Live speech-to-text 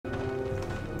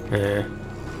Eh.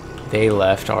 They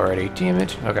left already. Damn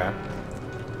it. Okay.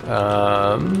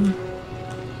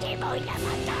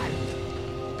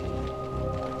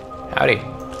 Howdy.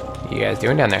 You guys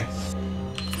doing down there?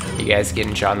 You guys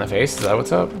getting shot in the face? Is that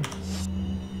what's up?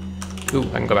 Ooh,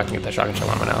 I can go back and get that shotgun shell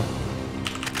ammo now.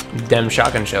 Dem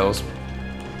shotgun shells.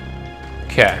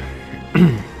 Okay.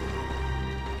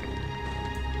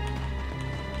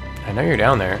 I know you're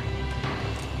down there.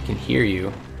 I can hear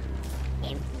you.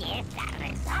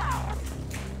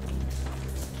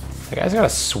 That guy's got a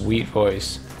sweet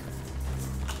voice.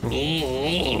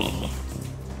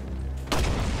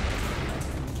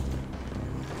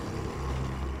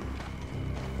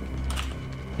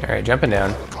 Alright, jumping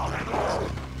down.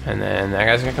 And then that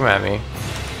guy's gonna come at me.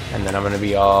 And then I'm gonna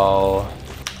be all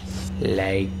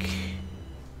like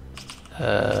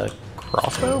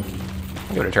crossbow?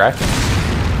 I'll give it a try.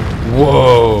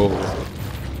 Whoa!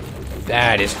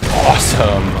 That is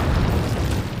awesome!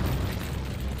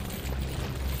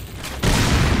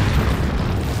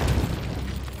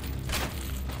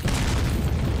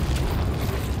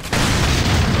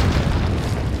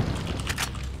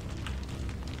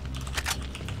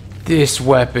 This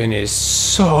weapon is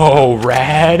so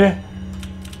rad.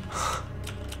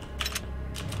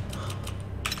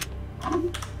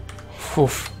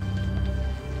 Oof.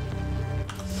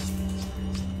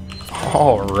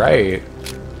 All right.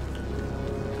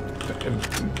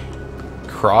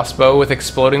 Crossbow with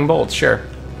exploding bolts, sure.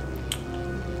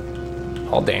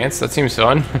 I'll dance, that seems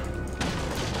fun.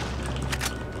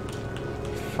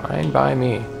 Fine by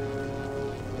me.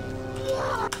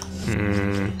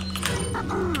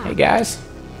 Hey guys,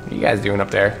 what are you guys doing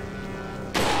up there?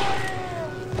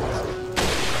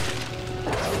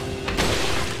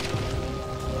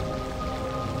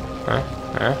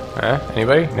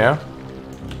 Anybody? No?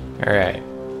 Alright.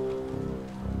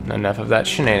 Enough of that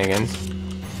shenanigans.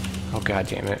 Oh god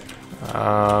damn it.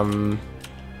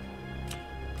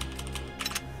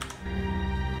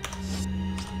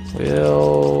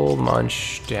 We'll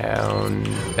munch down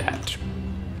that.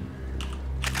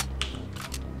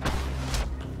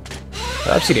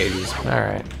 Upsy daisies.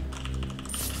 Alright.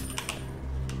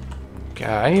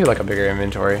 God, I need like a bigger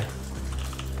inventory.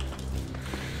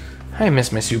 I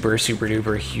miss my super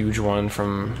duper huge one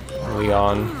from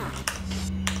Leon.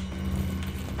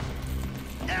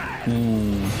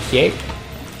 Okay.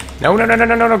 No,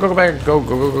 go back. Go.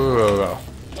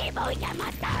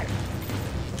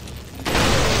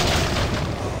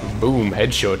 Boom,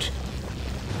 headshot.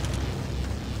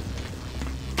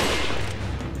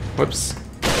 Whoops.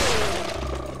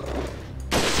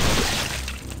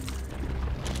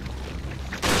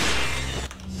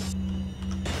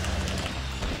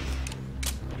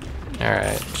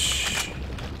 Alright.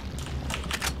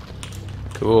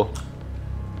 Cool.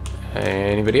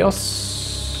 Anybody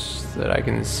else that I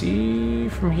can see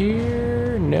from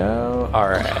here? No?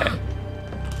 Alright.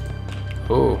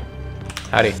 Oh.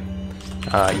 Howdy.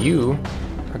 You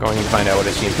are going to find out what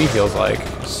a CMP feels like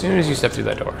as soon as you step through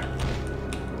that door.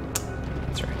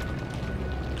 That's right.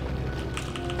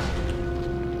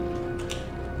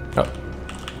 Oh.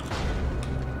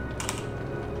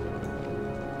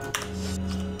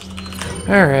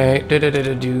 Alright,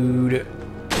 dude.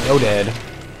 No dead.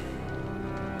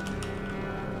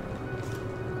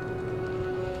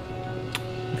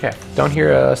 Okay, don't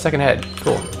hear a second head.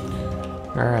 Cool.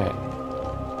 Alright.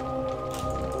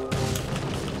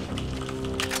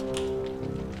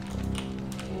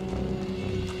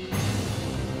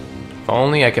 If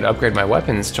only I could upgrade my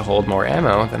weapons to hold more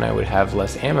ammo, then I would have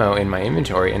less ammo in my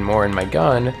inventory and more in my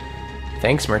gun.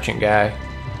 Thanks, merchant guy.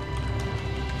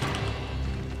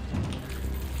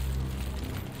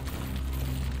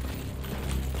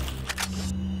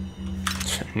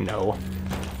 No.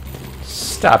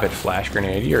 Stop it, flash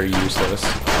grenade. You're useless.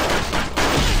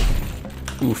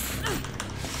 Oof.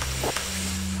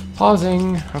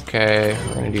 Pausing. Okay,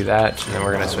 we're gonna do that, and then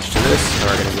we're gonna switch to this, and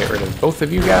we're gonna get rid of both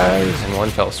of you guys in one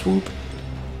fell swoop.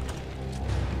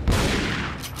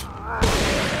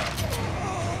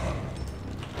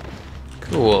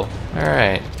 Cool.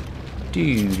 Alright.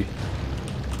 Dude.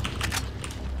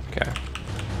 Okay.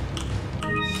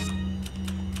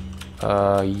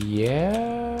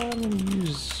 Yeah, I'm gonna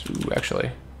use... Ooh,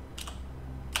 actually,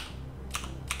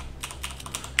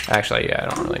 yeah, I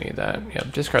don't really need that.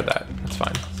 Yep, discard that. That's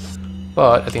fine.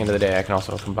 But at the end of the day, I can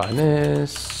also combine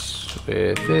this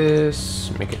with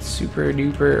this, make it super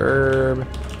duper herb,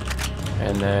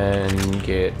 and then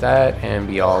get that and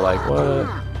be all like, what?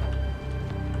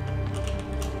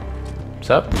 What's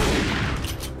up?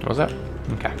 What was that?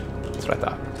 Okay, that's what I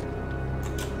thought.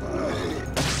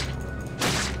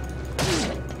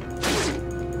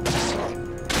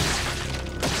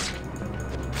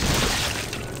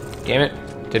 Damn it.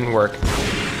 Didn't work.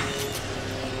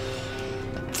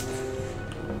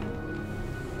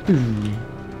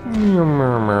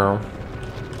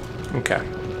 Okay.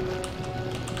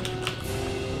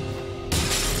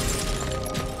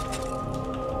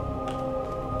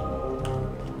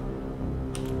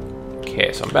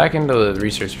 Okay, so I'm back into the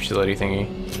research facility thingy,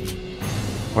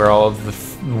 where all of the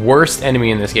worst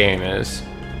enemy in this game is.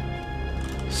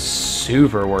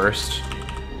 Super worst.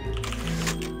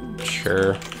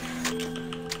 Sure.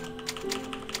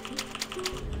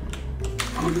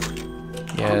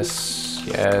 Yes,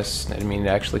 yes. I didn't mean to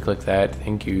actually click that.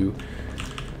 Thank you.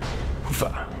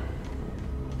 Hoofa.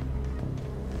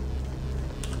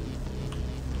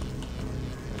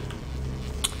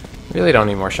 Really don't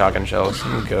need more shotgun shells.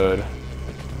 I'm good.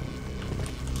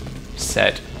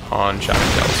 Set on shotgun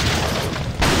shells.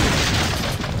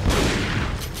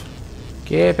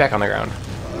 Get back on the ground.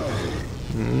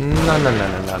 No, no, no, no,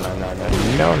 no, no, no, no,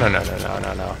 no, no, no, no,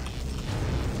 no, no.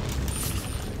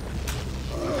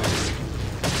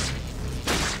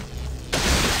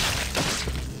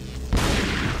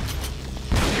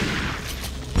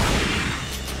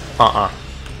 I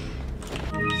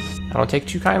don't take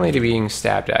too kindly to being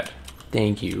stabbed at.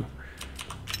 Thank you.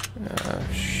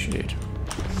 Shit.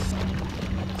 Is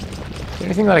there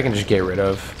anything that I can just get rid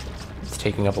of? It's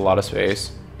taking up a lot of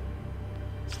space.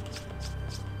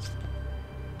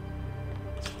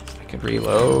 I could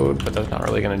reload, but that's not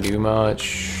really going to do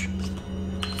much.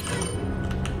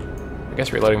 I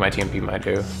guess reloading my TMP might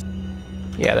do.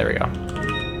 Yeah, there we go.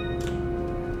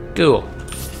 Cool.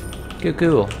 Cool,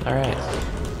 cool. Alright.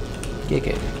 Kick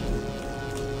it.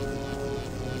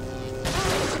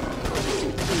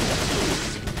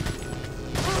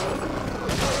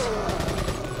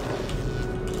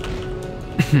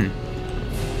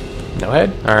 No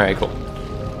head? Alright, cool.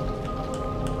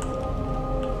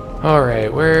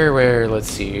 Alright, where, let's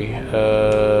see.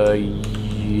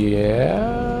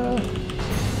 Yeah.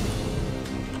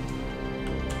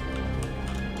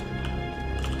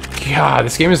 God,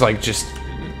 this game is like just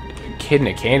a kid in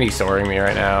a candy storing me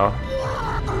right now.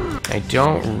 I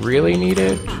don't really need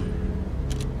it,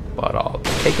 but I'll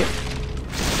take it.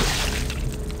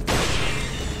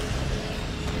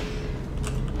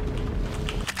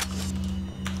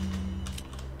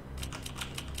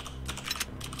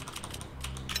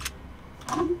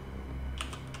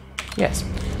 Yes,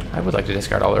 I would like to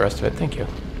discard all the rest of it, thank you.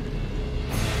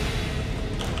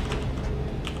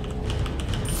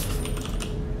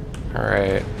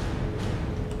 Alright.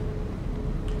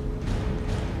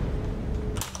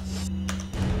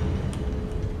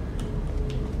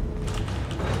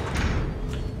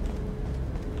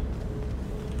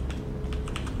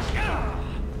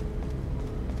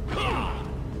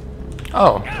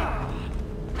 Oh.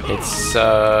 It's,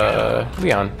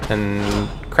 Leon and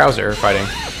Krauser fighting.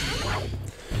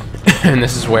 And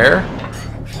this is where?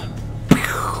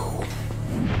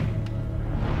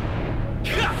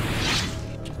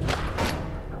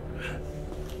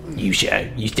 You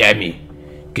stabbed me.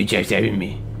 Good job stabbing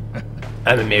me.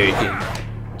 I'm American.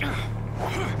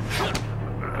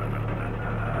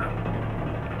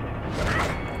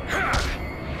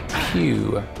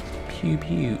 Pew. Pew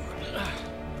pew.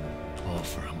 All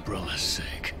for Umbrella's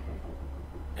sake.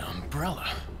 Umbrella?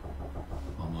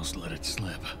 Almost let it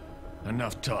slip.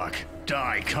 Enough talk.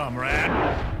 Die, comrade!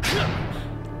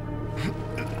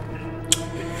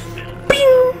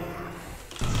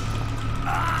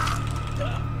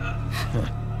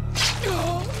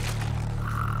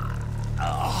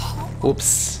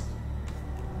 Oops.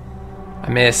 I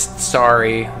missed.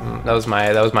 Sorry. That was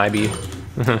my B.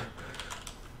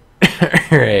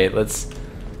 Alright, let's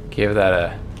give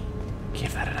that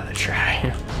another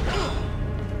try.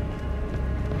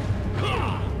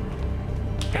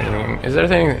 Is there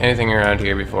anything around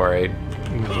here before I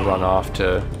run off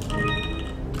to...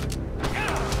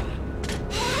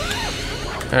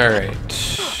 Alright.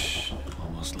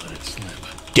 Almost let it slip.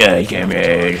 Die,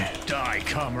 comrade. Die,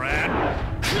 comrade!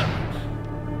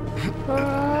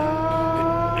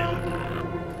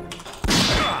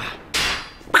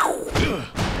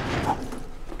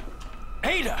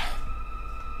 Ada!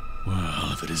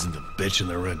 Well, if it isn't the bitch in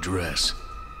the red dress.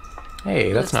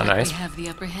 Hey, that's not nice. We have the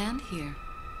upper hand here.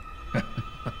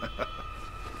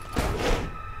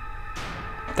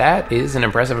 That is an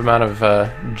impressive amount of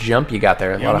jump you got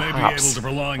there. A lot of You may hops. be able to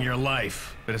prolong your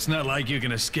life, but it's not like you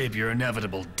can escape your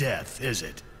inevitable death, is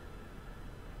it?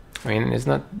 I mean,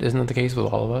 isn't that the case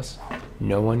with all of us?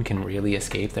 No one can really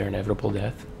escape their inevitable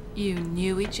death. You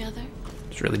knew each other?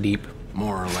 It's really deep.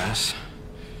 More or less.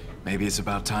 Maybe it's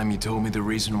about time you told me the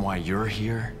reason why you're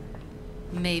here.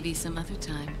 Maybe some other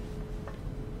time.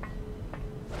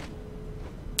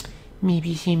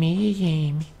 Maybe she made a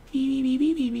game.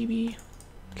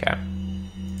 Okay.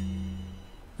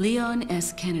 Leon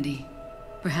S. Kennedy,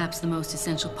 perhaps the most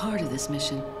essential part of this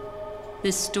mission.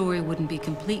 This story wouldn't be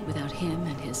complete without him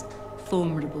and his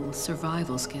formidable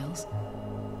survival skills.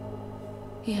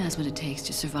 He has what it takes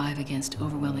to survive against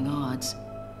overwhelming odds.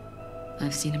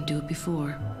 I've seen him do it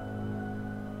before.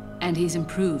 And he's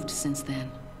improved since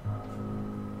then.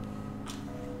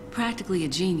 Practically a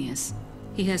genius.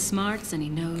 He has smarts and he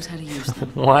knows how to use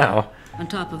them. Wow. On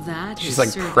top of that, She's his like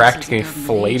service as a practically government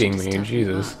filleting agent me, stuffed him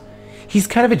Jesus. up. He's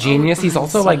kind of a genius. He's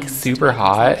also like super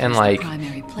hot and like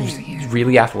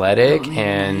really athletic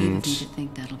and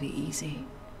think that'll be easy.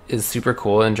 is super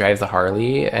cool and drives a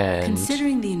Harley and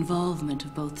Considering the involvement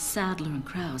of both Sadler and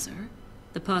Krauser,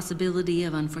 the possibility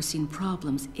of unforeseen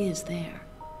problems is there.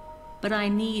 But I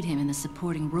need him in the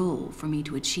supporting role for me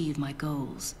to achieve my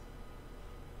goals.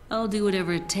 I'll do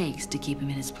whatever it takes to keep him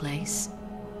in his place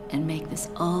and make this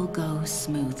all go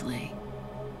smoothly.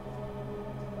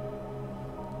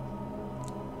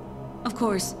 Of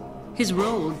course, his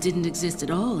role didn't exist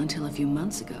at all until a few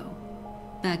months ago.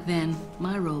 Back then,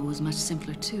 my role was much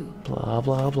simpler too. blah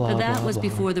blah blah. But that blah, was blah.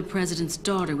 before the president's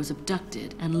daughter was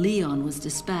abducted and Leon was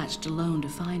dispatched alone to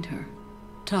find her.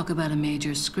 Talk about a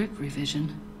major script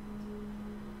revision.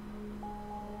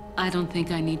 I don't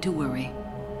think I need to worry.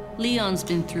 Leon's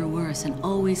been through worse and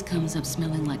always comes up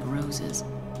smelling like roses.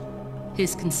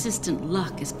 His consistent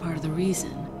luck is part of the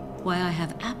reason why I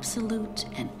have absolute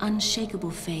and unshakable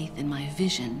faith in my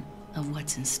vision of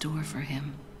what's in store for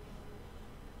him.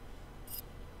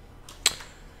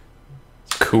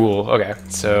 Cool. Okay,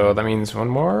 so that means one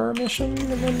more mission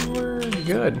and then we're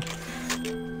good.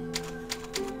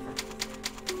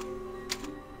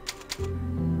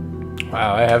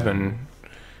 Wow, I have been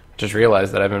just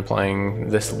realized that I've been playing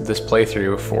this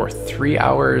playthrough for 3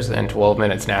 hours and 12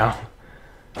 minutes now.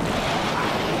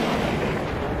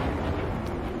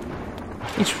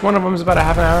 Each one of them is about a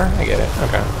half an hour. I get it.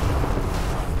 Okay.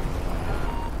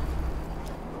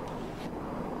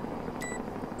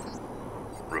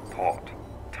 Report.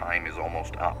 Time is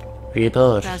almost up.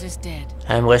 Report. Krauser's dead.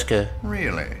 I'm Wesker.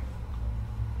 Really?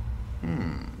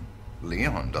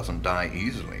 Leon doesn't die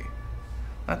easily.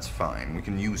 That's fine. We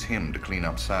can use him to clean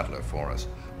up Sadler for us.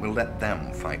 We'll let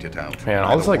them fight it out. Man,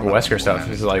 all this like Neither one of Wesker them stuff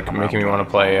will is manage like come making me out want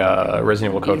to play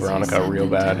Resident Evil Code Easier Veronica said real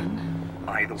than bad. done.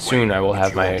 Either way, Soon I will have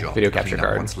it's your my job video to capture clean up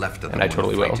card, what's left of them and I when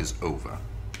totally the fight will. is over.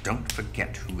 Don't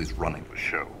forget who is running the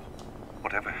show.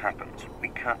 Whatever happens, we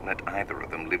can't let either of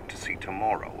them live to see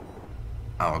tomorrow.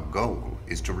 Our goal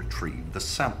is to retrieve the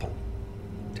sample.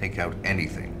 Take out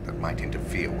anything that might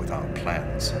interfere with our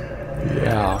plans.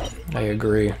 Yeah, I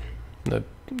agree. The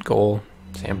goal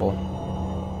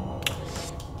sample.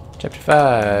 Chapter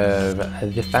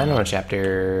 5, the final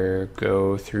chapter.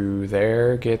 Go through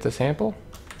there, get the sample.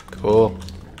 Cool.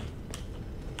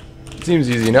 Seems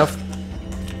easy enough.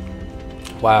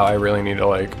 Wow, I really need to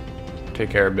like take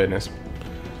care of business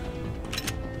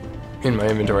in my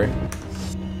inventory.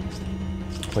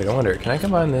 Wait, I wonder, can I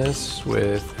combine this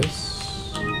with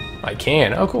this? I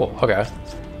can. Oh, cool. Okay.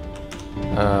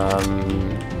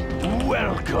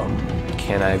 Welcome.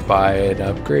 Can I buy an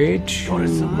upgrade to Got a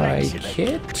my selection.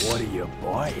 kit? What are you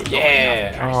buying?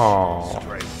 Yeah. Oh,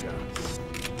 Stranger.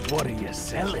 What are you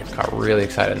selling? got really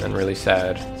excited and then really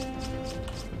sad.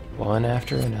 One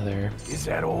after another. Is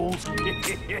that all?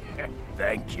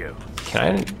 Thank you. Can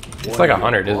I? It's like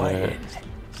 100, isn't it?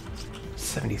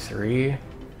 73.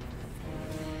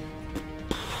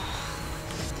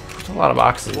 There's a lot of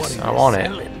boxes. What are I you want it.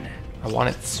 selling? I want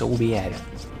it so bad.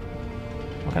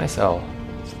 What can I sell?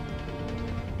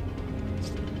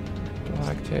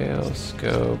 Blacktail,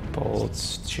 scope,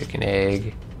 bolts, chicken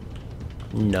egg.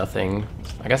 Nothing.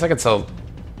 I guess I could sell.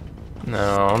 No,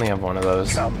 I only have one of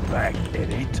those. Come back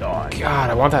anytime. God,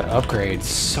 I want that upgrade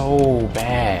so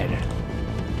bad.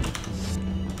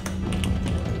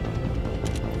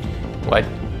 What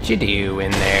you do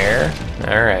in there?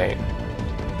 Alright.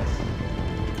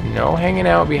 No hanging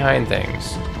out behind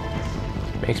things.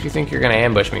 Makes me think you're gonna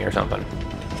ambush me or something.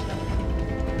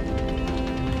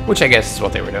 Which I guess is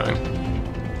what they were doing.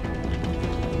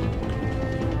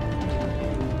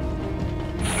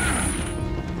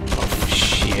 Oh,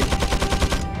 shit.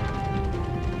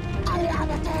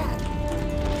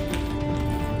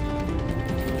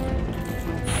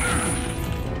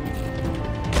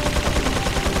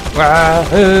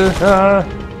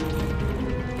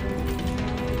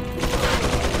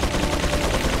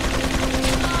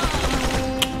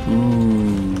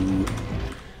 Ooh.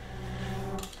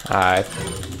 I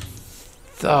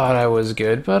thought I was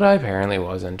good, but I apparently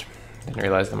wasn't. Didn't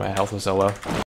realize that my health was so low.